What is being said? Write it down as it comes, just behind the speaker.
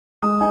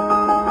Many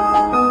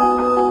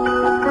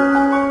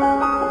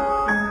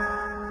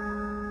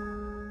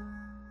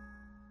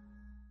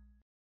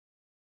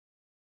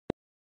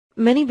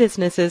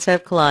businesses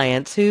have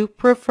clients who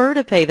prefer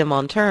to pay them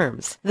on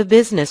terms. The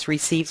business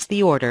receives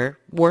the order,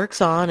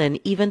 works on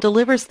and even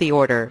delivers the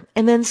order,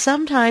 and then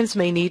sometimes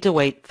may need to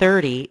wait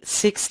 30,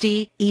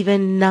 60,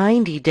 even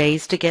 90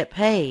 days to get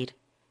paid.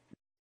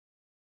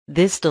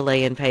 This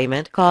delay in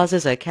payment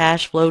causes a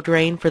cash flow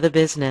drain for the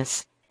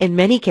business. In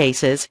many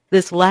cases,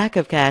 this lack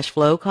of cash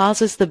flow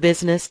causes the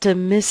business to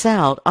miss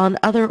out on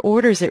other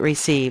orders it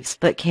receives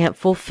but can't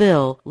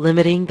fulfill,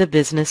 limiting the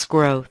business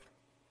growth.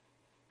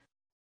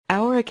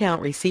 Our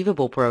account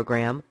receivable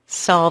program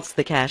solves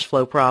the cash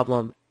flow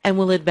problem and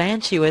will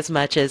advance you as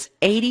much as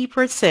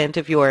 80%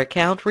 of your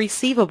account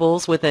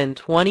receivables within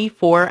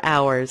 24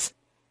 hours.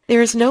 There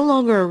is no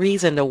longer a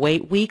reason to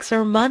wait weeks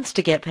or months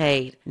to get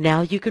paid.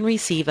 Now you can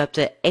receive up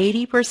to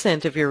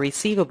 80% of your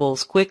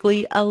receivables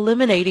quickly,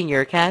 eliminating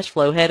your cash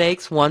flow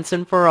headaches once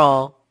and for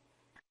all.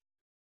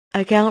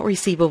 Account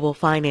receivable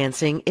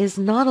financing is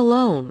not a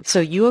loan, so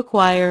you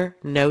acquire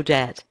no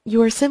debt.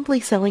 You are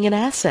simply selling an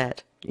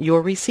asset,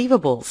 your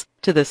receivables,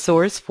 to the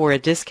source for a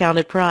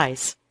discounted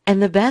price.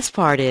 And the best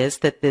part is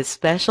that this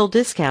special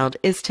discount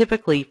is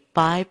typically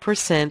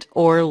 5%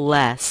 or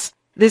less.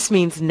 This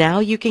means now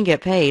you can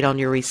get paid on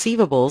your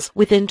receivables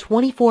within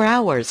 24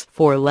 hours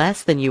for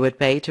less than you would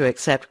pay to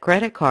accept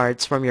credit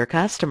cards from your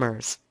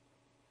customers.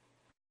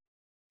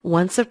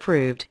 Once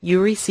approved,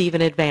 you receive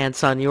an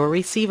advance on your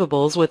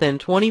receivables within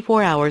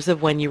 24 hours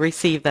of when you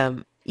receive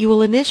them. You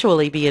will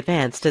initially be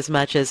advanced as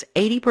much as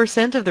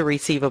 80% of the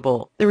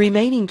receivable. The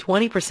remaining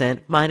 20%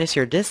 minus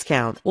your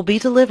discount will be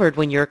delivered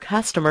when your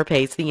customer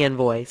pays the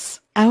invoice.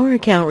 Our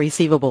account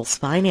receivables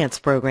finance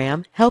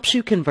program helps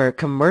you convert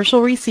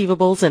commercial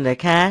receivables into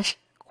cash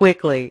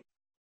quickly.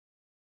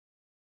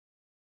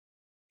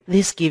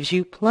 This gives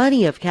you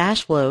plenty of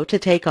cash flow to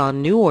take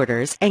on new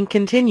orders and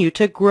continue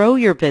to grow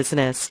your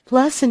business.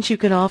 Plus, since you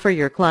can offer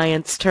your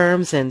clients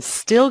terms and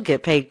still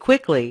get paid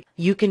quickly,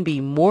 you can be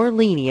more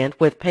lenient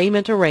with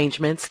payment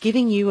arrangements,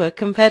 giving you a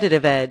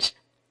competitive edge.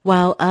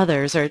 While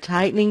others are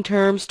tightening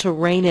terms to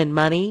rein in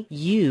money,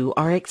 you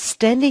are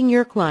extending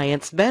your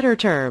clients better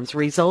terms,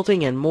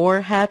 resulting in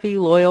more happy,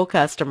 loyal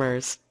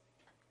customers.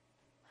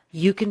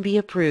 You can be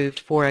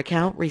approved for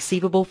account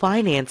receivable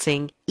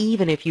financing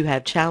even if you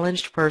have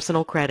challenged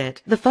personal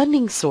credit. The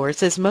funding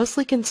source is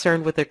mostly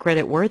concerned with the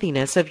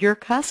creditworthiness of your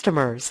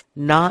customers,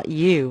 not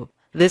you.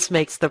 This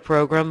makes the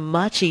program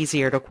much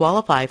easier to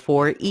qualify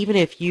for even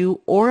if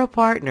you or a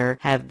partner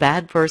have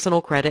bad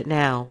personal credit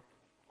now.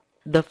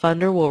 The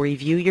funder will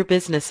review your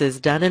business's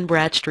Dun &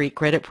 Bradstreet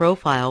credit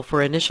profile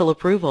for initial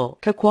approval.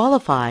 To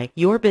qualify,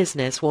 your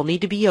business will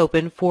need to be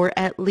open for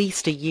at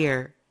least a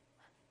year.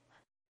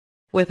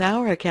 With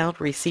our account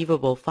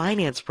receivable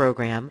finance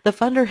program, the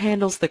funder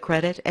handles the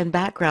credit and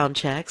background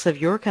checks of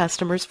your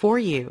customers for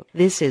you.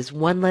 This is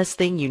one less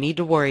thing you need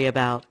to worry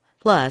about.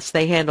 Plus,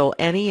 they handle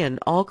any and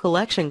all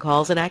collection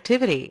calls and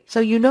activity, so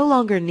you no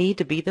longer need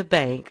to be the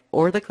bank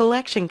or the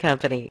collection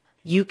company.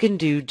 You can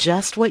do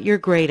just what you're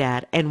great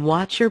at and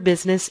watch your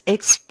business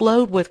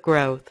explode with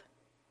growth.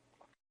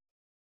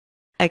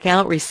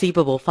 Account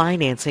receivable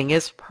financing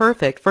is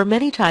perfect for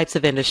many types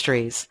of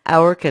industries.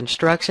 Our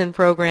construction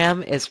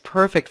program is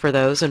perfect for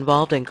those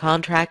involved in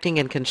contracting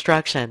and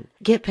construction.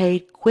 Get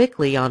paid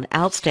quickly on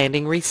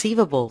outstanding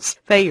receivables,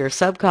 pay your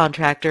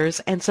subcontractors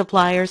and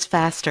suppliers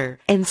faster,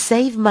 and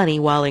save money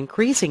while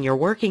increasing your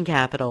working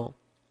capital.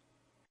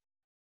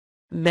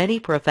 Many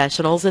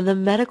professionals in the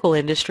medical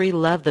industry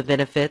love the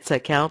benefits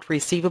account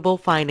receivable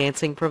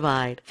financing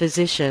provide.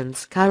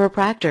 Physicians,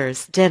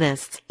 chiropractors,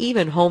 dentists,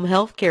 even home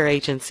health care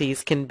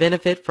agencies can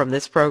benefit from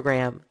this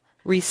program.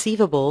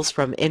 Receivables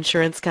from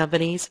insurance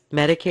companies,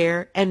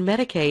 Medicare, and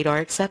Medicaid are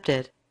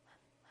accepted.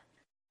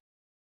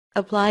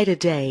 Apply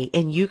today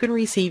and you can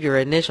receive your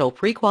initial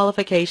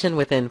pre-qualification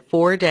within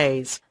 4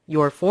 days.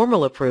 Your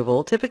formal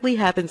approval typically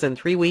happens in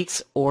 3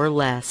 weeks or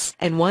less.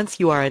 And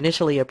once you are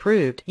initially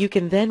approved, you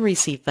can then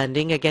receive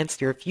funding against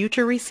your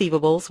future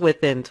receivables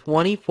within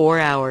 24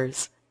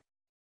 hours.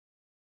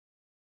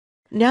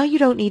 Now you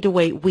don't need to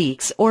wait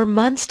weeks or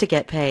months to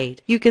get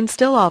paid. You can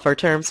still offer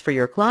terms for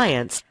your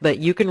clients, but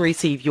you can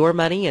receive your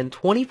money in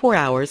 24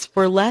 hours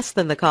for less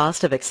than the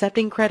cost of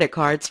accepting credit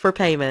cards for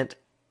payment.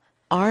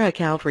 Our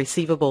account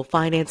receivable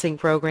financing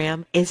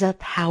program is a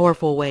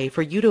powerful way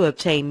for you to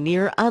obtain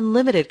near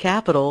unlimited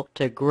capital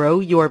to grow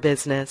your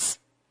business.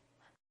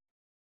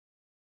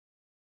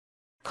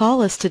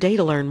 Call us today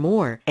to learn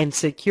more and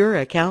secure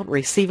account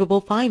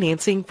receivable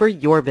financing for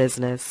your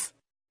business.